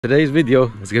Today's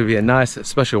video is going to be a nice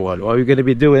special one. What we're going to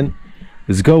be doing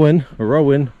is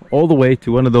rowing all the way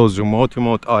to one of those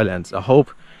remote islands. I hope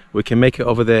we can make it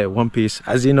over there in one piece.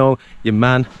 As you know, your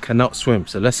man cannot swim,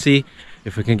 so let's see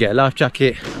if we can get a life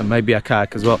jacket and maybe a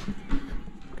kayak as well.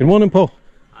 Good morning, Paul.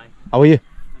 Hi. How are you?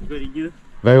 I'm good, and you?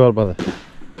 Very well, brother.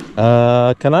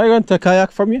 Can I rent a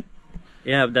kayak from you?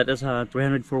 Yeah, that is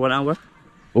 300 for 1 hour.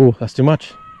 Oh, that's too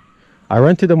much. I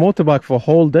rented a motorbike for a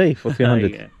whole day for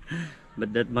 300. Yeah.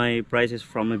 But that my price is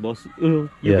from my boss. You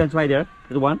can try there.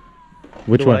 The one.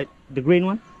 Which one? White, the green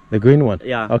one. The green one?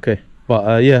 Yeah. Okay.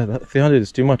 But yeah, 300 is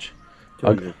too much.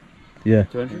 200. Yeah.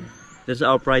 200. This is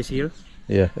our price here.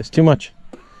 Yeah, it's too much.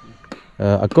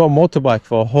 I got a motorbike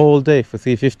for a whole day for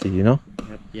 350, you know?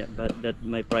 Yep, yeah, but that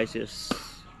my price is...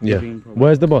 Yeah.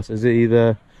 Where's the boss? Is it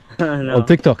either no. on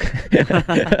TikTok?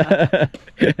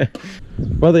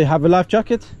 Brother, you have a life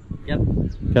jacket? Yep.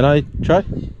 Can I try?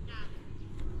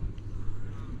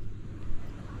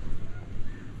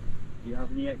 Do you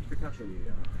have any extra cash on you?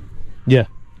 Yeah.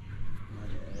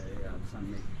 Yeah,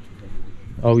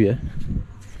 Oh yeah.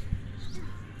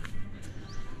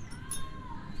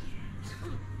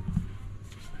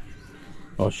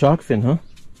 Oh, shark fin, huh?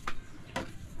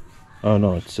 Oh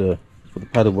no, it's for the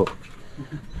paddle boat.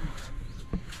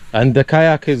 And the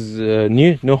kayak is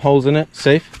new, no holes in it,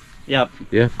 safe? Yep.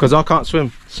 Yeah, because I can't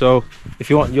swim, so if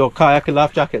you want your kayak and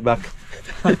life jacket back.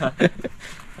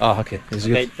 Oh, okay. Is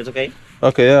Okay, good? that's okay.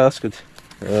 Okay, yeah, that's good.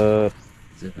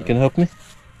 You can help me?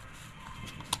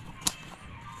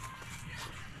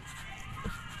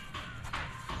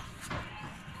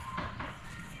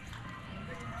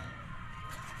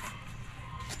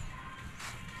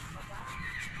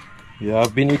 Yeah,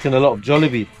 I've been eating a lot of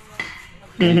Jollibee.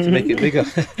 I need to make it bigger.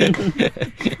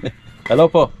 Hello,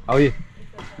 Paul. How are you?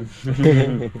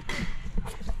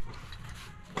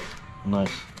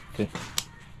 Nice. Okay.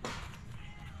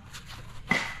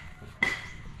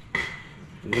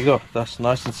 There you go. That's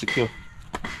nice and secure.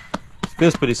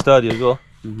 Feels pretty sturdy as well.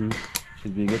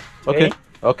 Should be good. Okay.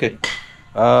 Okay.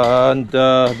 And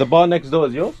the bar next door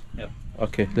is yours? Yep.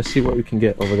 Okay. Let's see what we can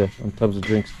get over there in terms of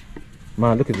drinks.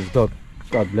 Man, look at this dog.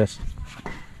 God bless.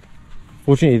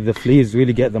 Fortunately, the fleas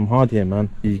really get them hard here, man.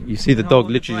 You see the dog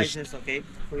literally just... Is okay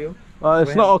for you?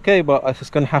 it's not okay, but it's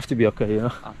gonna have to be okay, you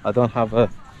know. I don't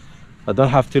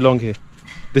have too long here.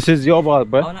 This is your bar,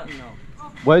 bro. Oh, no.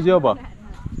 Where's your bar?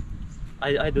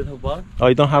 I don't have a bar. Oh,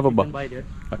 you don't have a bar? You can buy there.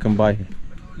 I can buy here.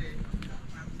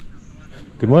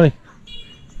 Good morning.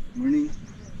 Morning.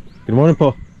 Good morning,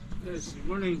 Paul. Yes, good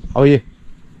morning. How are you?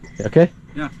 You okay?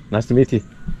 Yeah. Nice to meet you.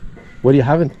 What are you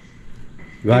having?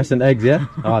 Rice and eggs, yeah?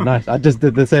 Oh, nice. I just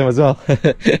did the same as well.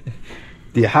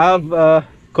 Do you have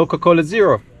Coca-Cola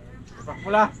Zero?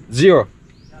 Coca-Cola? Zero.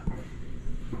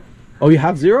 Oh, you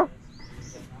have zero?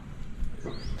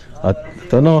 I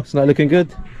don't know. It's not looking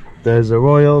good. There's a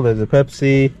Royal, there's a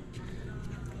Pepsi.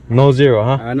 No zero,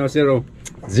 huh? No zero.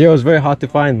 Zero is very hard to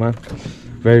find, man.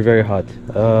 Very, very hard.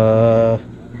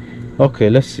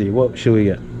 Okay, let's see. What should we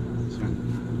get?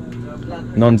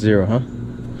 Non-zero, huh?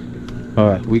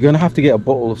 Alright, we're gonna have to get a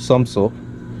bottle of some sort.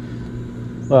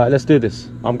 Alright, let's do this.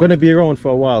 I'm gonna be around for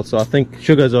a while, so I think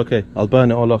sugar's okay. I'll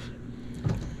burn it all off.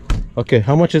 Okay,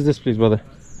 how much is this, please, brother?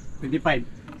 25.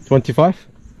 25?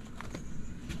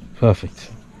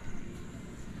 Perfect.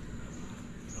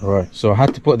 Alright, so I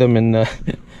had to put them in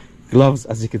gloves,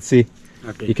 as you can see.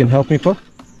 Okay. You can help me, Paul?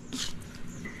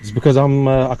 It's because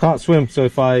I can't swim, so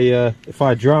if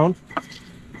I drown,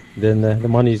 then the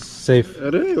money's safe.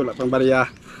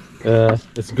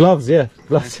 It's gloves, yeah,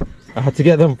 gloves. I had to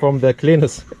get them from the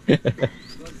cleaners.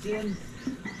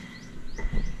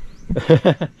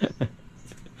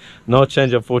 No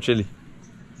change, unfortunately.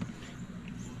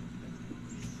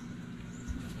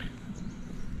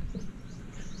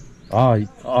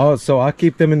 Oh, so I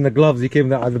keep them in the gloves. You keep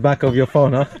them at the back of your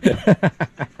phone, huh?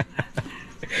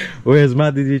 We're as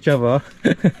mad as each other,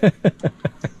 huh?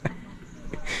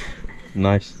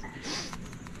 Nice.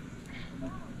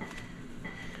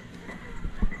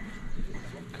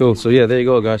 Cool, so yeah, there you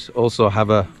go, guys. Also have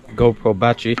a GoPro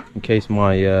battery in case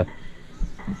my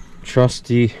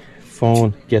trusty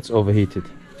phone gets overheated.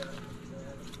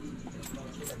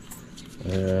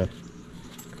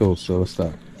 Cool, so what's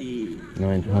that?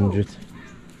 900.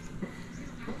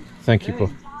 Thank you,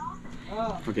 Paul.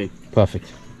 Okay.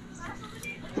 Perfect.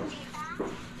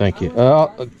 Thank you.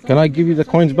 Can I give you the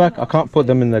coins back? I can't put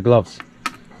them in the gloves.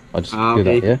 I'll just do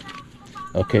that, yeah?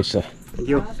 Okay, sir. Thank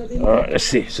you. Alright, let's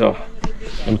see. So,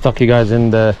 I'm gonna tuck you guys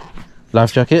in the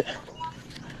life jacket.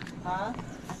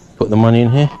 Put the money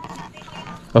in here.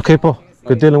 Okay, Paul.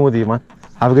 Good dealing with you, man.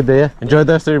 Have a good day, yeah? Enjoy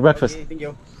the rest of your breakfast. Okay, thank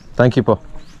you. Thank you, Paul.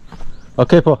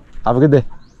 Okay, Paul. Have a good day.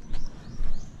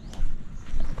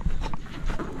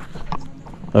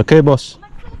 Okay, boss.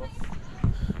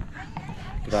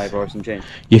 Could I borrow some change?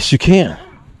 Yes, you can.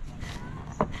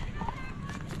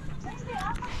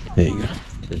 There you go.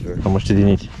 Cheers, bro. How much did you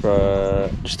need?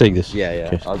 Just take this. Yeah, yeah.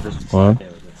 Okay. I'll just. 1,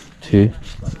 2,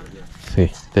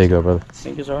 3. There you go, brother.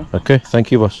 Thank you, sir. Okay,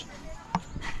 thank you, boss.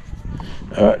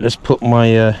 Alright, let's put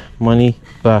my money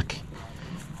back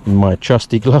in my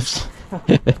trusty gloves.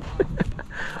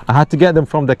 I had to get them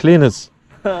from the cleaners.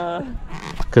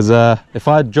 Because if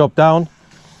I drop down,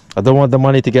 I don't want the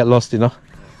money to get lost, you know.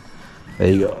 There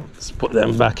you go. Let's put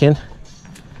them back in.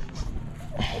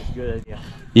 Good idea.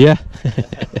 Yeah.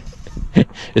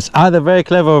 It's either very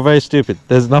clever or very stupid.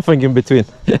 There's nothing in between.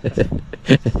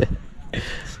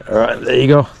 Alright, there you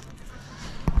go.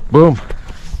 Boom.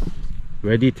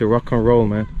 Ready to rock and roll,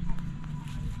 man.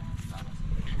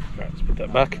 Right, let's put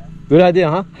that back. Good idea,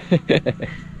 huh?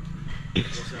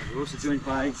 We're also joined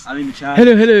by Ali Machad.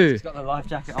 Hello, hello. He's got the life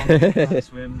jacket on.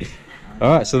 Swim.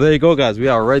 Alright, so there you go, guys. We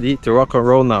are ready to rock and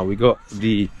roll now. We got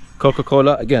the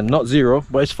Coca-Cola. Again, not zero,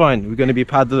 but it's fine. We're going to be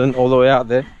paddling all the way out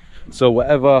there. So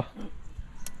whatever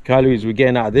calories we're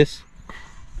getting out of this,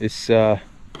 it's how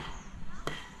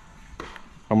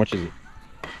much is it?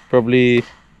 Probably,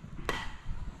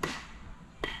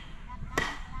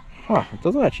 it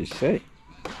doesn't actually say.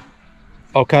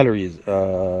 Oh, calories,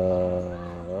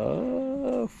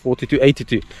 42,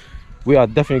 82. We are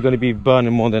definitely going to be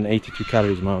burning more than 82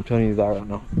 calories, man. I'm telling you that right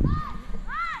now.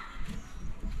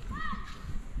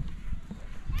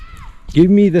 Give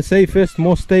me the safest,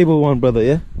 more stable one, brother,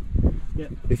 yeah? Yeah.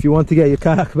 If you want to get your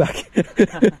kayak back.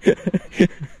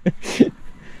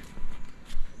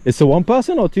 It's a 1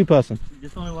 person or 2 person?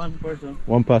 Just only one person.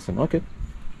 1 person, okay.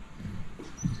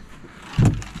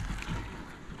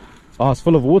 Oh, it's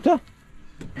full of water?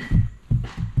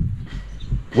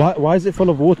 Why is it full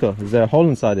of water? Is there a hole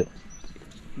inside it?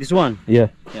 This one? Yeah.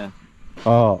 Yeah.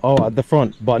 Oh, at the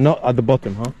front, but not at the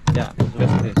bottom, huh? Yeah.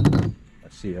 Just here. I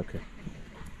see, okay.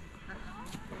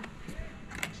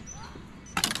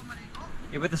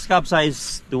 Yeah, with the scab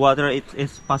size, the water,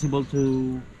 it's possible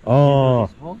to. Oh,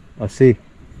 I see.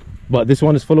 But this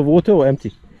one is full of water or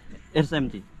empty? It's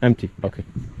empty. Empty, okay.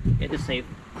 It is safe.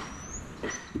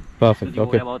 Perfect, Don't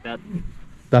okay. worry about that.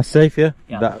 That's safe, yeah?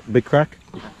 Yeah. That big crack?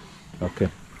 Okay.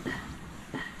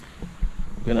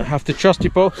 Gonna have to trust you,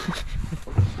 Paul.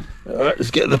 Alright, let's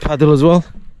get the paddle as well.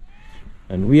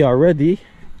 And we are ready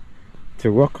to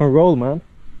rock and roll, man.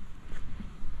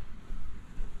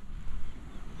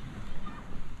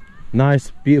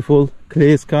 Nice, beautiful,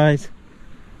 clear skies.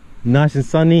 Nice and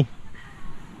sunny.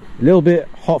 A little bit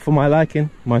hot for my liking.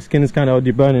 My skin is kind of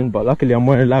already burning, but luckily I'm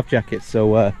wearing a life jacket,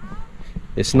 so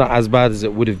it's not as bad as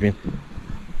it would have been.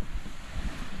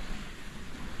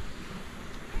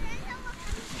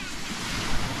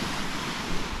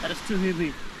 That is too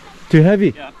heavy. Too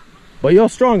heavy? Yeah. But you're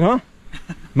strong, huh?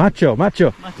 Macho man.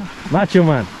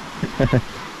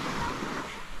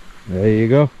 There you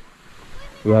go.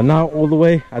 We are now all the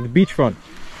way at the beachfront.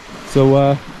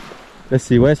 So let's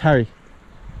see, where's Harry?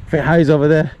 I think Harry's over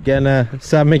there getting a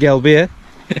San Miguel beer.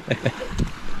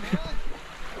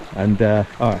 And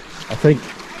alright, I think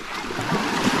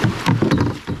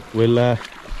we'll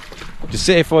just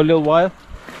sit here for a little while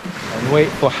and wait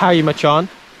for Harry Machan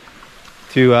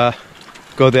to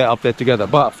go there, up there together.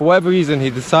 But for whatever reason, he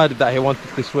decided that he wanted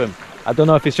to swim. I don't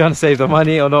know if he's trying to save the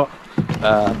money or not,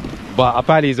 but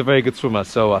apparently he's a very good swimmer,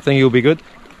 so I think he'll be good.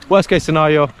 Worst case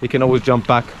scenario, he can always jump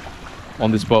back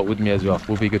on this boat with me as well.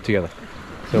 We'll be good together.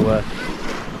 So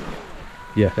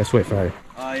yeah, let's wait for Harry.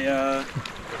 I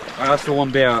asked for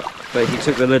one beer, but he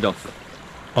took the lid off.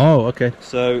 Oh, okay.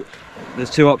 So there's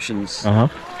two options. Uh-huh.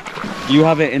 You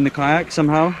have it in the kayak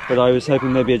somehow, but I was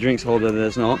hoping maybe a drinks holder.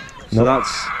 There's not. So Nope.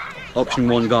 that's option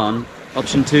one gone.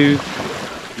 Option two,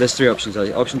 there's three options.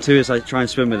 Option two is I try and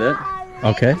swim with it.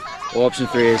 Okay. Or option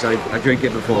three is I drink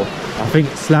it before. I think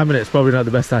slamming it is probably not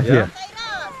the best idea. I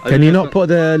Can think you that's not put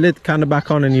the lid kind of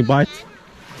back on and you bite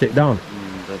it down?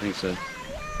 I don't think so.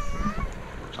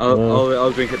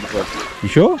 I'll drink it before. You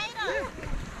sure?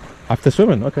 After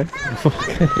swimming, okay.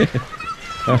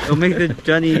 It'll make the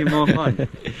journey more fun.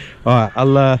 Alright,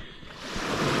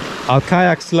 I'll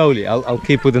kayak slowly. I'll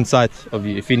keep within sight of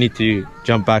you if you need to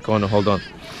jump back on or hold on.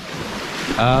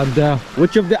 And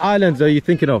which of the islands are you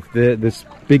thinking of? This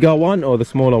bigger one or the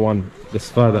smaller one? This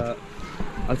further?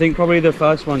 I think probably the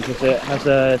first one because it has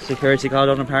a security guard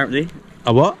on apparently.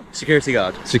 A what? Security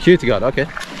guard. Security guard, okay.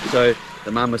 So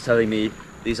the man was telling me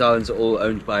these islands are all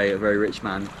owned by a very rich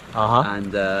man, Uh-huh.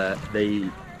 and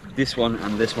this one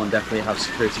and this one definitely have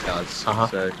security guards. Uh-huh.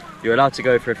 So You're allowed to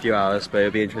go for a few hours, but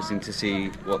it'll be interesting to see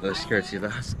what the security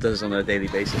does on a daily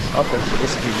basis. Okay.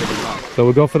 This is really nice. So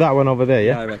we'll go for that one over there,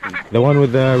 yeah? I reckon. The one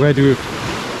with the red roof.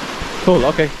 Cool,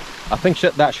 okay. I think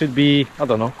that should be, I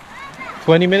don't know,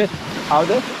 20 minutes out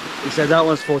there? He said that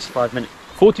one's 45 minutes.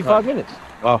 45 minutes?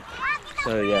 Wow.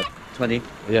 So yeah, 20.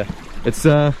 Yeah. It's,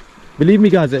 believe me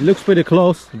guys, it looks pretty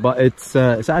close, but it's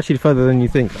actually further than you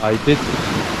think. I did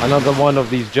another one of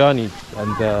these journeys,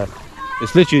 and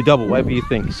it's literally double whatever you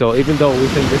think. So even though we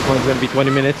think this one's going to be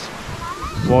 20 minutes,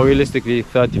 more realistically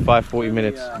 35, 40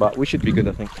 minutes, but we should be good,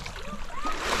 I think.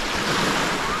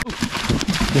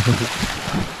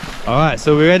 All right,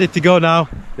 so we're ready to go now.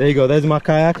 There you go, there's my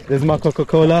kayak, there's my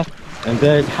Coca-Cola, and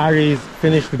there's Harry's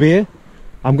finished beer.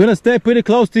 I'm gonna stay pretty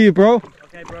close to you, bro.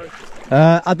 Okay, bro.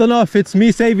 I don't know if it's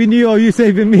me saving you or you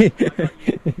saving me. Well,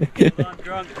 I'm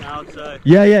drunk now, so...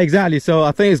 Yeah, exactly. So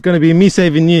I think it's gonna be me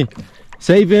saving you.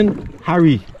 Saving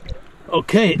Harry.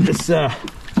 Okay, it's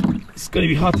gonna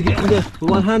be hard to get under with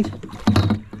one hand.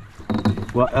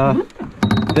 Well,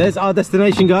 there's our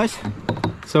destination, guys.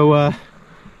 So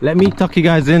let me tuck you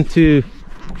guys into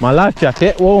my life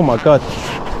jacket. Oh my god.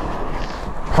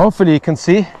 Hopefully you can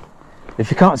see. If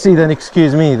you can't see, then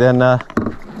excuse me. Then all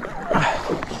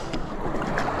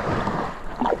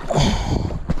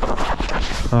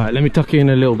right, let me tuck you in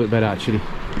a little bit better. Actually,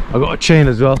 I got a chain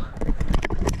as well.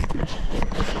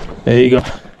 There you go.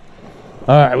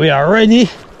 All right, we are ready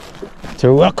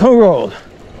to rock and roll.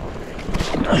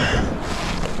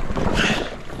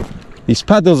 These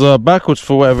paddles are backwards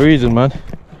for whatever reason, man.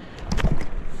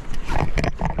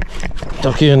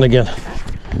 Tuck you in again.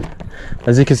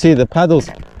 As you can see, the paddles,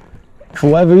 for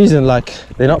whatever reason, like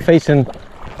they're not facing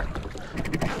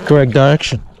correct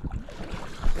direction.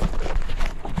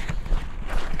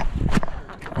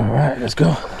 All right, let's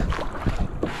go.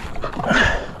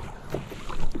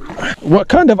 What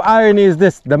kind of irony is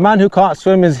this? The man who can't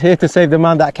swim is here to save the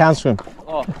man that can swim.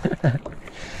 Oh.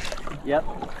 Yep.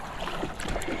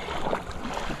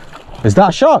 Is that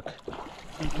a shark?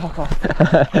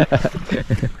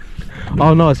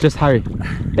 Oh no, it's just Harry.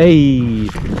 Hey.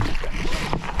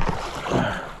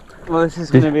 Well, this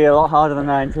is going to be a lot harder than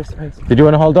I anticipated. Did you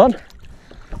want to hold on?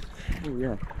 Oh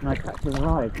yeah, can I catch the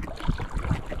ride?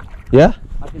 Yeah?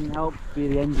 I can help be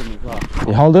the engine as well.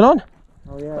 You holding on?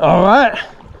 Oh yeah. All right.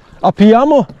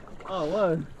 Appiamo. Oh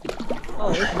whoa.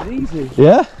 Oh, this is easy.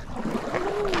 Yeah?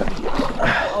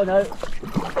 Oh no.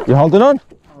 You holding on?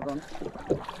 Hold on.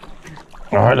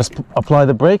 All right, let's apply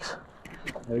the brakes.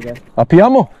 There we go.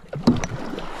 Appiamo.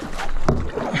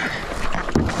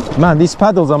 Man, these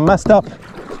paddles are messed up.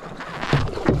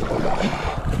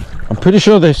 I'm pretty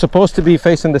sure they're supposed to be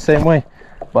facing the same way,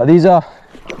 but these are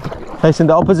facing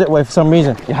the opposite way for some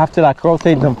reason. You have to like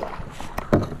rotate them.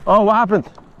 Oh, what happened?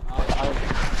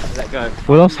 I let go.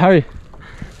 We lost Harry.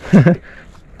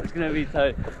 It's going to be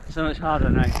so much harder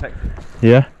than I expected.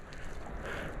 Yeah.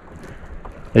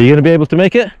 Are you going to be able to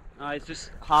make it? It's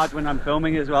just hard when I'm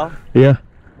filming as well. Yeah.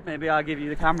 Maybe I'll give you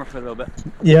the camera for a little bit.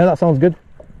 Yeah, that sounds good.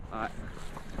 Alright.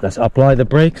 Let's apply the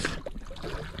brakes.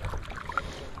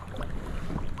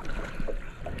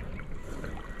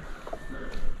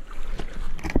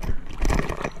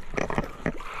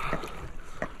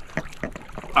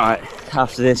 Alright,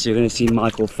 after this you're going to see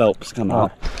Michael Phelps come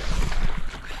out.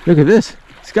 Look at this.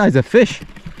 This guy's a fish.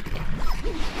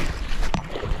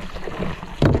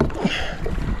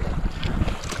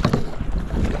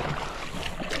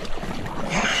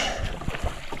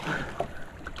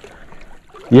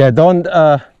 Yeah, don't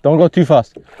go too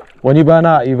fast. When you burn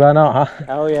out, huh?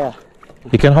 Oh yeah.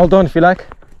 You can hold on if you like.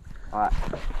 Alright.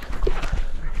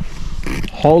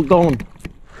 Hold on.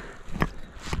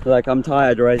 Like I'm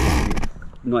tired already.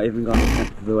 Not even gone a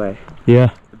tenth of the way.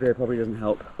 Yeah. The beer probably doesn't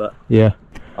help, but Yeah.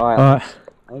 alright. Alright.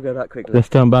 I'll go that quickly. Let's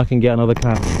turn back and get another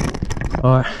can.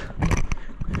 Alright.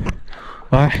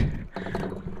 Alright.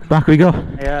 Back we go.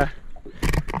 Yeah.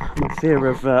 I'm in fear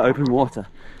of open water.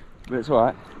 But it's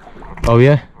alright. Oh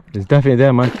yeah, it's definitely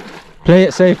there, man. Play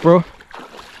it safe, bro.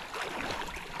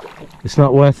 It's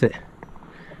not worth it.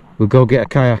 We'll go get a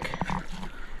kayak.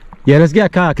 Yeah, let's get a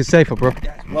kayak, it's safer, bro.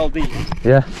 Yeah, it's well deep.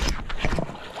 Yeah.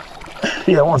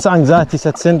 Yeah, once anxiety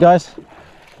sets in, guys,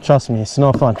 trust me, it's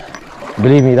no fun.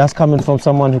 Believe me, that's coming from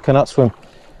someone who cannot swim.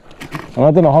 And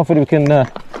I don't know, hopefully we can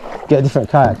get a different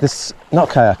kayak. This, not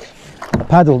kayak, a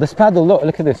paddle. This paddle,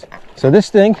 look at this. So this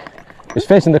thing is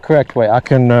facing the correct way. I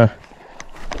can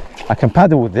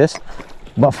paddle with this,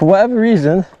 but for whatever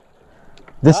reason,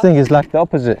 this thing is like the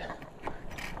opposite.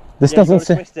 This doesn't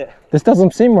seem. This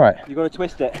doesn't seem right. You got to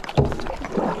twist it.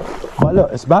 But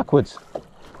look, it's backwards.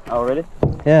 Oh really?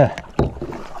 Yeah.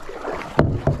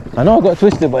 I know I got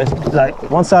twisted, but it's like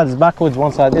one side is backwards,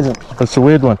 one side isn't. That's a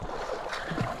weird one.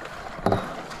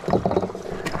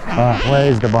 Where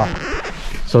is the bar?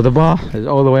 So the bar is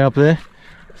all the way up there.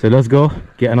 So let's go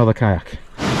get another kayak.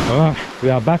 Alright, we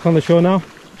are back on the shore now.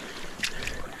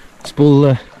 Let's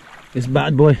pull this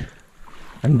bad boy.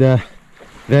 And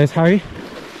there's Harry.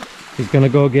 He's gonna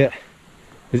go get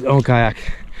his own kayak.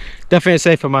 Definitely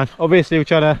safer, man. Obviously we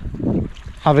try to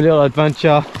have a little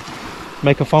adventure,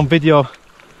 make a fun video,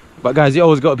 but guys, you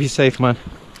always got to be safe, man.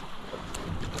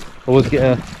 Always get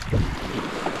a,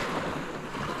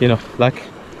 you know, like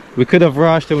we could have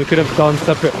rushed and we could have gone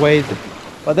separate ways,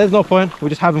 but there's no point. We're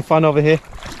just having fun over here.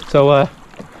 So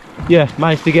yeah,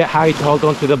 managed to get Harry to hold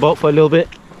on to the boat for a little bit,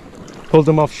 pulled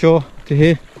him offshore to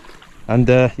here, and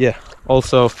yeah,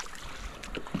 also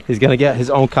he's gonna get his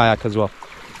own kayak as well,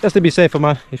 just to be safer,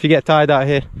 man. If you get tired out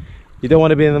here, you don't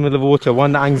want to be in the middle of the water.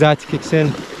 When the anxiety kicks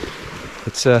in,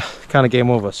 it's kind of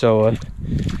game over. So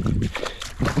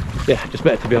yeah, just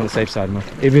better to be on the safe side, man.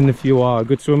 Even if you are a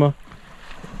good swimmer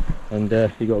and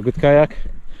you got a good kayak,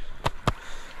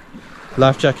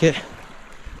 life jacket,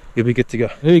 you'll be good to go.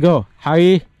 Here you go,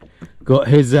 Harry got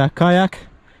his kayak.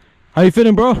 How you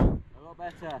feeling, bro? A lot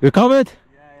better. You covered?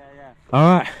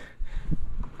 Yeah.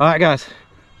 All right guys,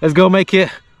 let's go make it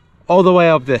all the way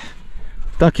up there.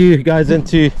 Tuck you guys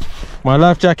into my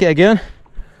life jacket again,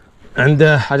 and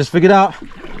I just figured out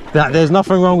that there's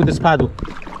nothing wrong with this paddle.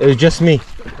 It was just me.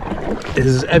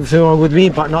 There's everything wrong with me,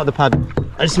 but not the paddle.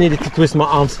 I just needed to twist my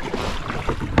arms.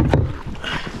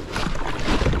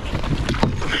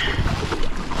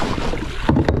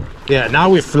 Yeah, now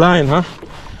we're flying, huh?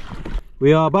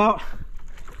 We are about,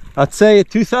 I'd say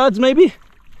 2/3 maybe.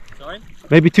 Sorry?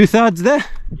 Maybe 2/3 there.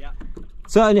 Yeah.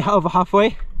 Certainly over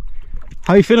halfway.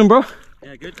 How you feeling, bro?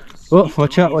 Yeah, good. Oh,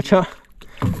 watch out, watch out.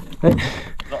 Hey.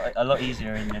 A lot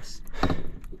easier in this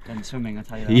than swimming, I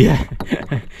tell you that.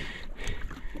 Yeah.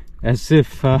 As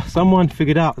if someone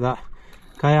figured out that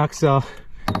kayaks are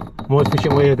a more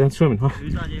efficient way than swimming, huh?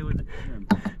 Whose idea was it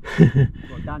to swim?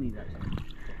 Well, Danny's actually.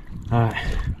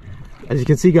 Alright. As you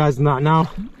can see, guys, now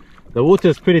the water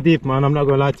is pretty deep, man. I'm not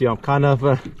gonna lie to you. I'm kind of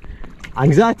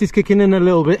anxiety's kicking in a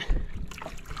little bit.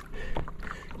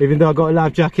 Even though I got a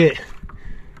life jacket,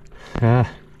 a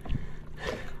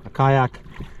kayak,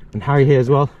 and Harry here as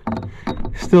well.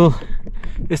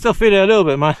 You're still feeling a little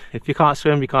bit, man. If you can't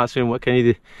swim, you can't swim. What can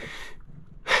you do?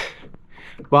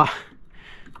 But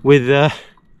with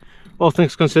all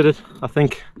things considered, I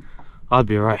think I'll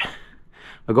be alright.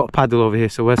 I got a paddle over here,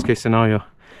 so worst case scenario,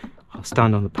 I'll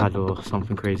stand on the paddle or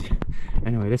something crazy.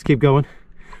 Anyway, let's keep going.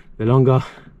 The longer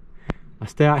I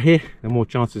stay out here, the more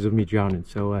chances of me drowning.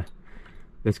 So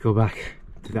let's go back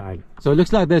to the island. So it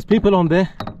looks like there's people on there.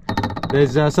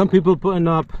 There's some people putting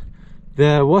up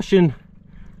their washing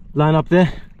line up there,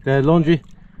 their laundry.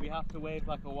 We have to wave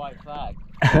like a white flag.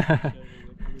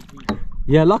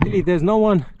 Yeah, luckily there's no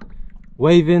one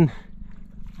waving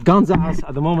guns at us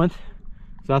at the moment,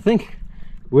 so I think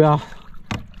we are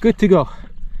good to go.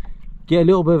 Get a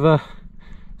little bit of a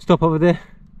stop over there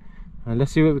and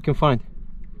let's see what we can find.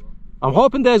 I'm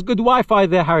hoping there's good Wi-Fi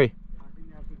there, Harry.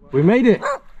 We made it.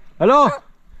 Hello.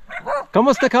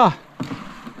 ¿Cómo está acá?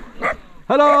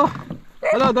 Hello.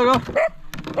 Hello, Dogo.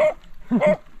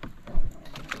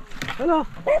 Hello.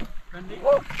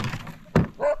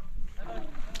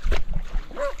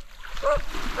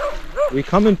 We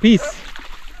come in peace.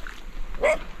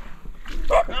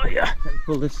 Oh yeah. Let's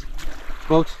pull this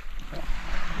boat.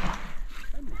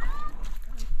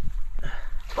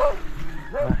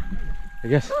 I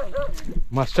guess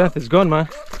my strength is gone, man.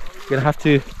 Gonna have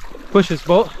to push this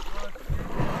boat.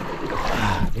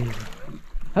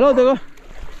 Hello, Dogo.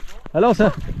 Hello,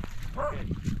 sir.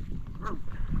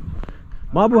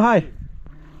 Mabu, hi.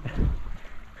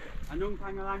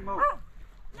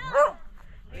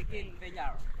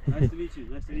 Nice to meet you.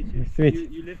 Nice to meet you. Nice to meet you.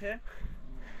 You live here?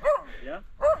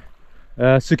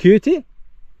 Yeah. Security?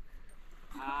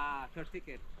 First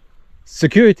ticket.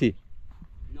 Security?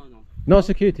 No. No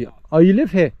security. Oh, you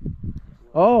live here?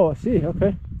 Oh, I see.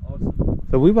 Okay. Awesome.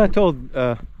 So we were told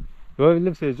whoever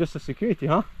lives here is just a security,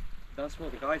 huh? That's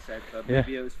what the guy said, but Yeah.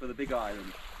 maybe it was for the big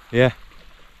island. Yeah.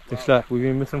 Looks like we've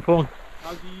been misinformed.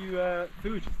 How do you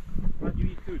food? How do you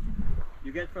eat food?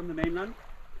 You get from the mainland?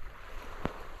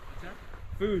 What's that?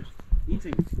 Food,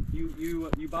 eating.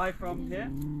 You buy from here?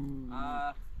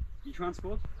 You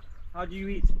transport? How do you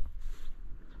eat?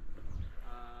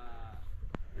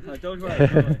 Don't worry.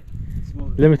 Don't worry. Small.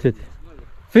 Limited.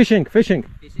 Fishing.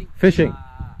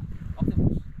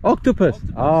 Octopus.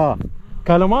 Ah,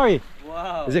 calamari.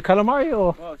 Wow. Is it calamari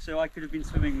or? Wow, so I could have been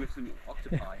swimming with some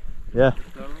octopi. Yeah.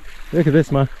 So, Look at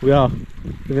this, man. We are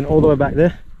living all the way back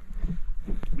there.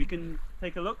 We can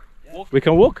take a look. Walk. We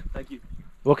can walk? Thank you.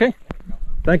 Okay.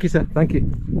 Thank you, sir. Thank you.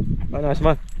 Oh, nice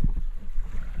man.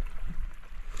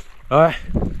 Alright,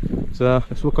 so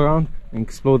let's walk around and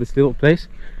explore this little place.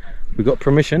 We got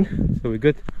permission, so we're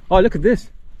good. Oh, look at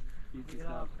this.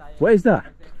 What is that?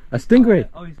 A stingray.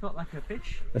 Oh, he's got like a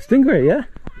fish. A stingray, yeah?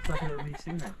 It's like a little mini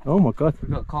stingray. Oh my god. We've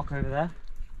got a cock over there.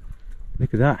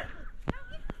 Look at that.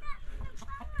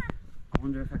 I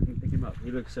wonder if I can pick him up.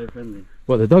 He looks so friendly.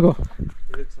 What, the doggo?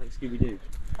 He looks like Scooby-Doo.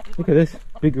 Look at this.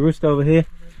 Big rooster over here.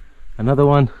 Another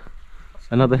one.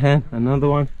 Another hen. Another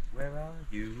one. Where are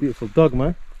you? Beautiful dog,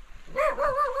 man.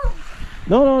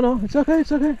 No. It's okay.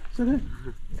 It's okay. It's okay.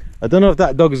 I don't know if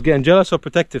that dog is getting jealous or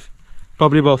protective.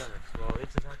 Probably both. Well,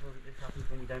 it's happens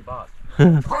when you don't bark.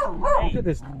 Look at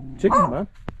this chicken, man.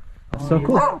 That's so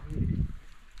cool.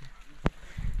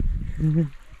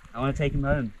 I want to take him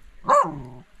home.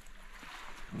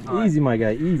 Easy, my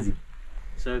guy. Easy.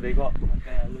 So they got like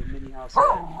a little mini house here.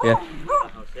 Yeah.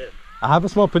 House here. I have a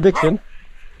small prediction.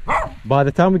 By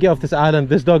the time we get off this island,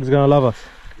 this dog's gonna love us.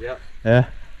 Yeah. Yeah.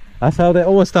 That's how they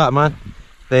always start, man.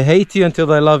 They hate you until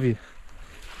they love you.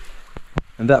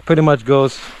 And that pretty much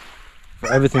goes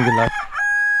for everything in life.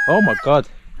 Oh my god.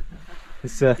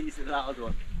 It's, He's a loud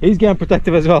one. he's getting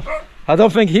protective as well. I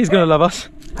don't think he's gonna love us.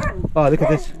 Oh, look at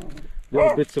this.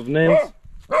 Little bits of nails.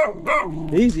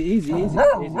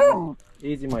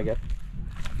 Easy, my guy.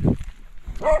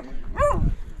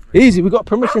 Easy, we got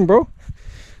permission, bro.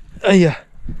 Yeah.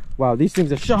 Wow, these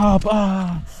things are sharp.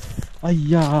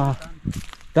 Yeah.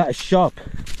 That is sharp.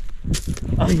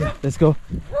 Yeah. Let's go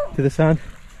to the sand.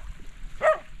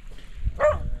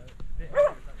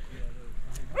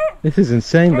 This is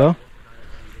insane though.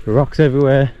 The rocks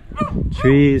everywhere,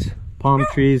 trees, palm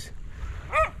trees.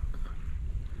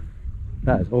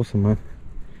 That is awesome, man.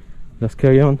 Let's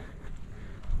carry on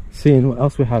seeing what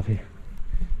else we have here.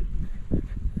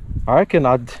 I reckon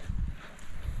I'd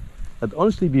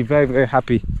honestly be very, very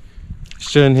happy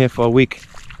staying here for a week.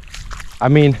 I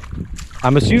mean,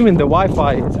 I'm assuming the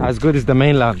Wi-Fi is as good as the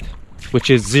mainland, which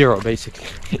is 0 basically.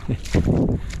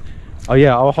 Oh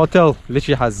yeah, our hotel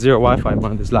literally has 0 Wi-Fi,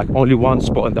 man. There's like only one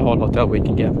spot in the whole hotel where you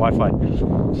can get Wi-Fi.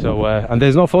 So and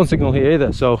there's no phone signal here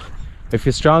either, so if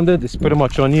you're stranded, it's pretty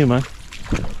much on you, man.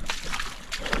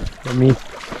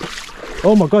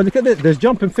 Oh my god, look at this. There's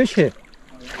jumping fish here.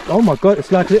 Oh my god,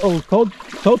 it's like little toad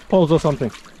poles or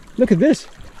something. Look at this.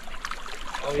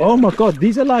 Oh, yeah. Oh my god,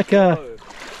 these are like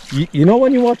you know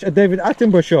when you watch a David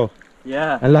Attenborough show?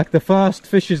 Yeah. And like the first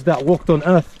fishes that walked on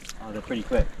earth. Oh, they're pretty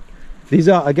quick. These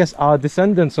are, I guess, our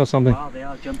descendants or something. Wow, they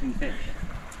are jumping fish.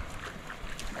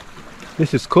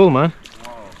 This is cool, man.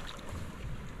 Wow.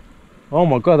 Oh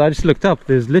my god, I just looked up.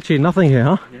 There's literally nothing here,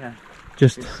 huh? Yeah.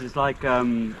 Just This is like a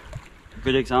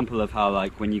good example of how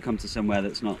like when you come to somewhere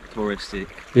that's not touristic,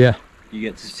 yeah. you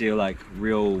get to see like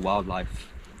real wildlife.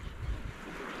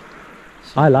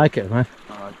 I like it, man.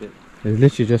 I like it. There's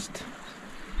literally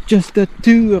just the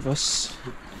two of us.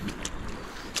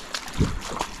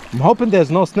 I'm hoping there's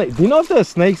no snake. Do you know if there's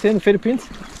snakes in the Philippines?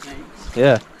 Snakes?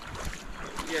 Yeah.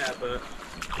 Yeah, but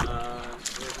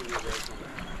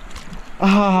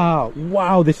Ah,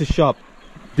 wow, this is sharp.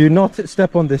 Do not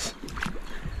step on this.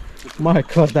 My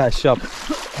god, that is sharp.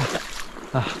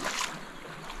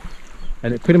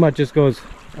 And it pretty much just goes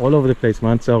all over the place,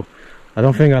 man. So I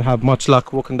don't think I'll have much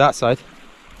luck walking that side.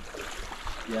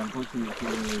 yeah, unfortunately,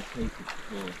 if you take it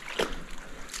for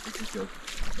this is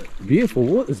good. Beautiful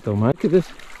waters though, man. Look at this.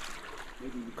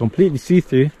 Completely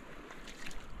see-through.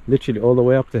 Literally all the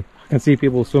way up there. I can see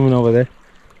people swimming over there.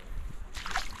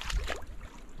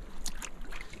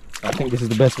 I think this is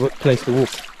the best place to walk.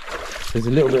 There's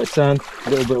a little bit of sand, a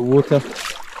little bit of water.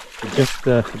 It just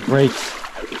breaks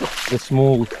the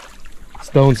small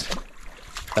stones.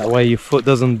 That way your foot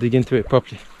doesn't dig into it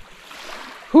properly.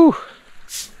 Whew.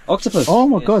 Octopus. Oh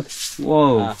my god.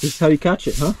 Whoa. This is how you catch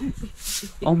it, huh?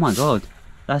 Oh my god.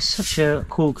 That's such a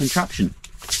cool contraption.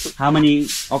 How many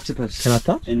octopus Can I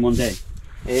touch? in one day?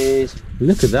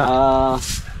 Look at that.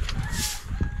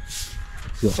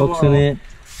 It's got hooks in it.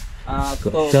 Got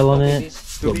a shell on it.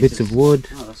 Got bits of wood.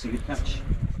 Oh, that's a good catch.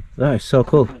 That is so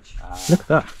cool. Look at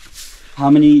that. How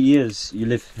many years you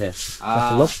live here? That's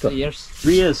a lobster. 3 years.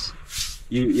 3 years.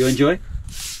 You enjoy?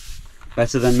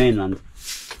 Better than mainland.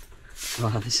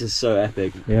 Wow, this is so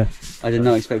epic. Yeah. I did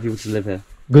not expect people to live here.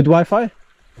 Good Wi-Fi?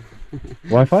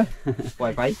 Wi-Fi?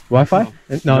 Wi-Fi. Wi-Fi?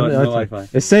 No it's, Wi-Fi.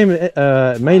 it's same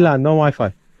mainland, no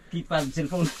Wi-Fi. Keypad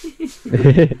cellphone.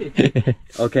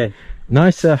 Okay.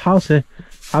 Nice house here.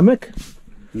 Hammock?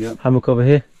 Yep. Hammock over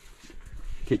here.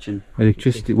 Kitchen.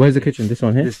 Electricity. Where's the kitchen? This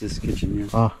one here? This is kitchen, yeah.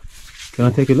 Ah, can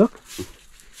I take a look?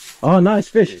 Oh, nice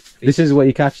fish. This is what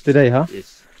you catch today, huh?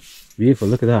 Yes. Beautiful,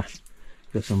 look at that.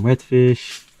 Got some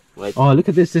redfish. Right. Oh, look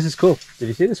at this. This is cool. Did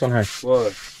you see this one, Harry? Whoa.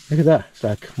 Look at that. It's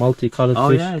like multicolored Oh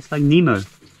fish. yeah, it's like Nemo.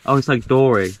 Oh, it's like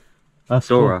Dory. That's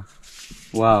Dora.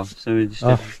 Cool. Wow. So we just.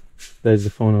 Oh, there's the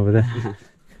phone over there.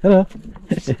 Hello.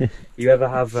 You ever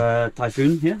have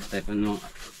typhoon here? Typhoon, no.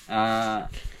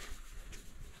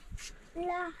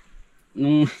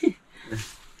 No.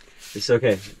 It's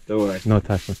okay. Don't worry. No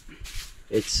typhoon.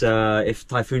 It's if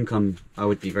typhoon come, I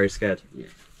would be very scared. Yeah.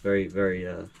 Very, very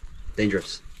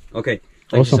dangerous. Okay.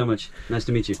 Thank you so much. Nice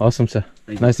to meet you. Awesome, sir.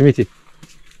 Thank you. Nice to meet you.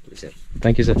 That's it.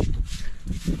 Thank you, sir.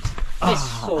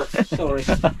 So sorry.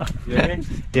 You okay?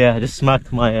 Yeah, I just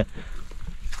smacked my...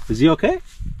 Is he okay?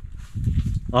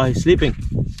 Oh, he's sleeping.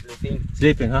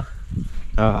 Sleeping, huh?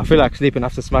 I feel like sleeping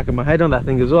after smacking my head on that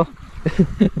thing as well.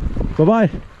 Bye-bye.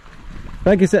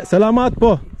 Thank you, sir. Salamat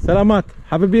po. Salamat.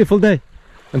 Have a beautiful day.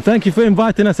 And thank you for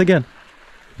inviting us again.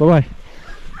 Bye-bye.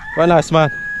 Very nice, man.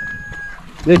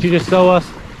 Literally just saw us,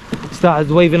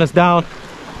 started waving us down,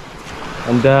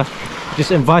 and just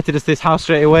invited us to his house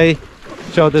straight away.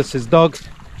 Showed us his dog,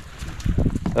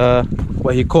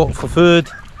 what he caught for food,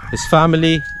 his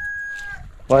family.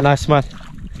 What a nice man.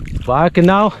 But I reckon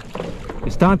now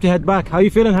it's time to head back. How you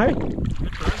feeling, Harry?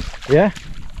 Yeah?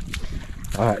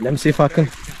 Alright, let me see if I can.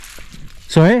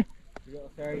 Sorry?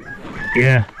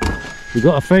 Yeah. We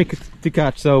got a ferry to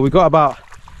catch, so we got about,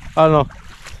 I don't know,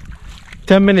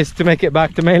 10 minutes to make it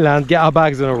back to mainland, get our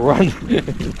bags and run.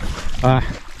 Alright,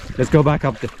 let's go back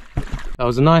up there. That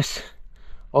was a nice,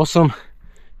 awesome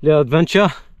little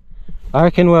adventure. I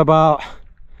reckon we're about,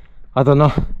 I don't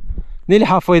know, nearly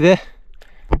halfway there.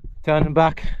 Turning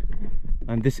back,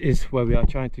 and this is where we are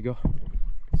trying to go.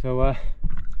 So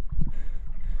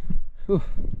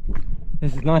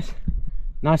this is nice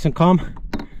and calm,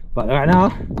 but right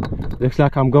now looks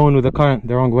like I'm going with the current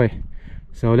the wrong way.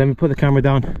 So let me put the camera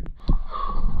down.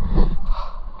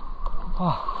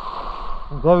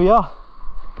 And there we are,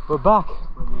 we're back.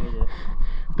 We made it.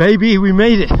 Baby, we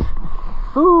made it.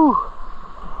 Whew.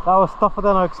 That was tougher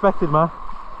than I expected, man.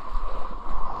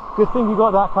 Good thing you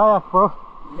got that kayak, bro.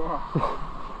 Yeah.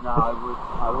 No,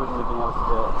 I wouldn't have been able to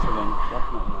do it swimming,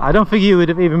 definitely. I don't think you would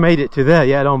have even made it to there,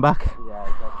 yet alone back. Yeah,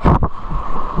 exactly.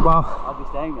 Wow. I'll be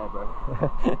staying there, bro.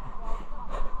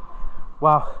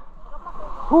 Wow.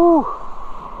 Whew.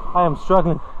 I am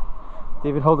struggling to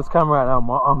even hold this camera right now.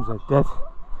 My arms are dead.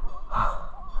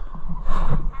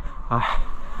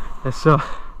 Let's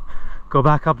go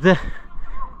back up there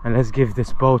and let's give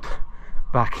this boat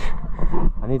back.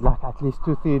 I need like at least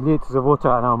 2-3 liters of water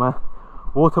right now, man.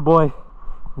 Water boy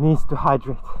needs to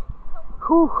hydrate.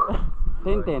 Whew.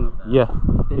 10. Yeah.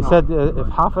 He said if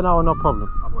half an hour, no problem.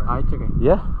 It's okay.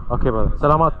 Yeah? Okay, brother.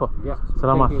 Salamat po. Yeah.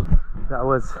 Salamat. That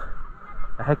was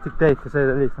a hectic day, to say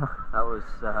the least, huh? That was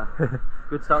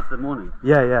good start to the morning.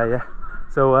 Yeah.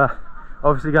 So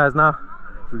obviously, guys, now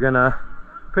we're gonna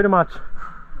pretty much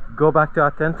go back to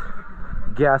our tent,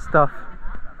 get our stuff,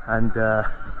 and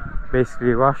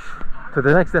basically rush to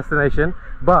the next destination.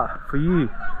 But for you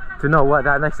to know what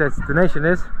that next destination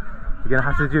is, you're gonna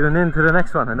have to tune in to the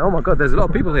next one. And oh my god, there's a lot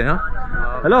of people here, huh?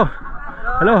 Hello.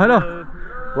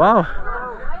 Wow,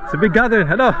 it's a big gathering.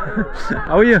 Hello.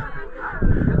 How are you?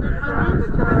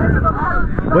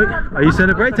 Wait, are you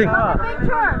celebrating?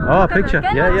 Picture. Oh, picture.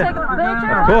 Yeah.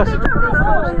 Of course.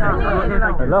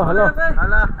 Hello.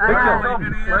 Picture.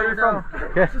 Where are you from?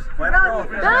 Okay. Where are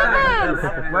you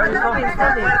from?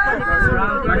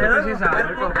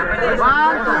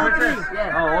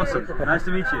 Oh, awesome. Nice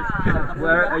to meet you.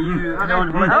 Where are you on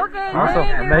holiday? Okay. Awesome.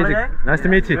 Amazing. Nice to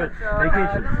meet you.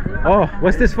 Vacation. Oh,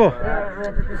 what's this for?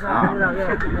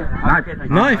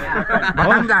 Knife.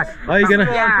 Oh, are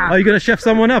you gonna chef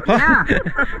someone up, huh? Yeah.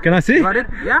 Can I see?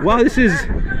 Yeah. Wow, this is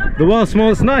the world's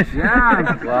smallest knife.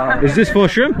 Yeah. Wow. Is this for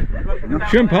shrimp?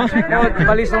 Shrimp, huh?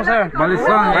 Balisong, sir.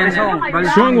 Balisong.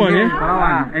 Strong one, yeah?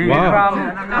 Palawan. Wow.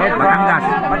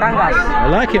 Batangas. I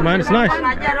like it, man. It's nice.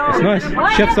 It's nice.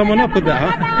 Chef someone up with that,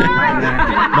 huh?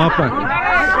 Mapa.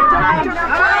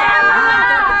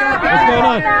 What's going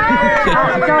on?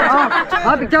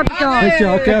 Picture. Picture,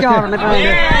 okay.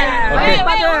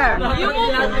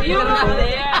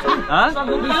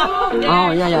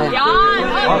 Oh, yeah.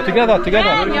 Oh, together.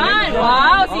 Yan.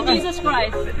 Wow, si Jesus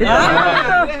Christ.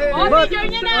 Oh, picture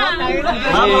niya na.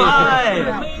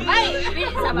 Ay,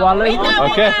 wait na.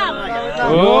 Okay.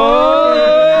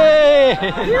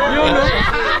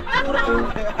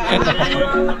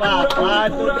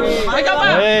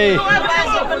 Hey.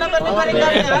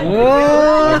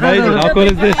 Amazing. How cool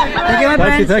is this?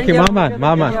 Thank you,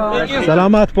 Mama.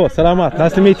 Salamat po. Salamat.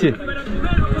 Nice to meet you.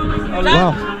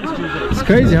 Wow. It's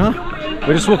crazy, huh?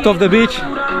 We just walked off the beach.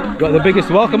 Got the biggest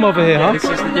welcome over here, huh? This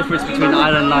is the difference between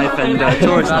island life and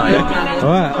tourist life.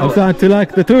 Alright, I'm starting to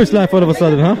like the tourist life all of a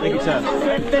sudden, huh? Thank you, sir.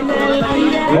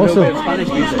 Awesome. Spanish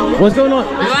music. What's going on?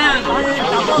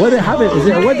 What do they have it? Is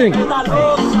it a wedding? You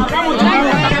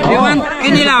want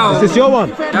kinilaw? Is this your one?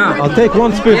 Yeah. I'll take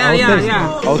one spoon. Yeah, I'll yeah, taste.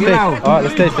 yeah. I'll taste. Kinilaw. Alright,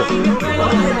 let's taste it.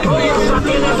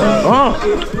 Oh,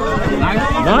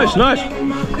 nice.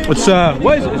 It's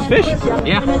what is it? It's fish?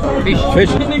 Yeah, fish.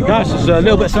 Fish. Nice. It's a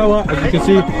little bit sour, as you can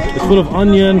see. It's full of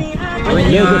onion, a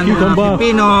little bit of cucumber.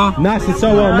 Pino. Nice and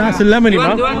sour, nice and lemony,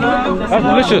 man. That's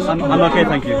delicious. I'm okay,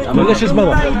 thank you. Delicious,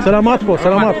 brother. Salamat po,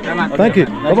 salamat. Thank you.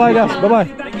 Bye bye, guys. Bye bye.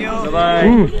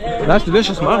 Bye-bye. That's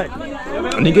delicious, man.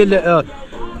 And you get a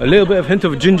little bit of hint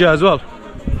of ginger as well.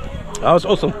 That was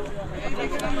awesome.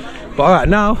 But alright,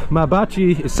 now my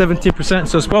battery is 17%,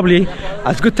 so it's probably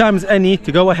as good time as any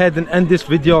to go ahead and end this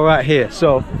video right here.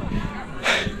 So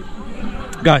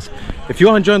guys, if you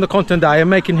are enjoying the content that I am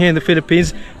making here in the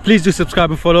Philippines, please do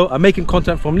subscribe and follow. I'm making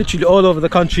content from literally all over the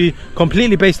country,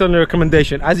 completely based on the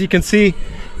recommendation. As you can see,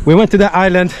 we went to that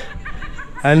island,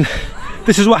 and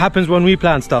this is what happens when we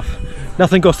plan stuff.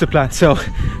 Nothing goes to plan. So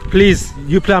please,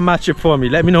 you plan my trip for me.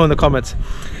 Let me know in the comments.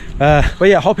 But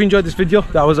yeah, hope you enjoyed this video.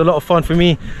 That was a lot of fun for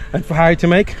me and for Harry to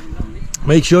make.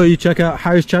 Make sure you check out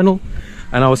Harry's channel,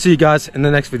 and I will see you guys in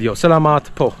the next video. Salamat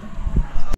po.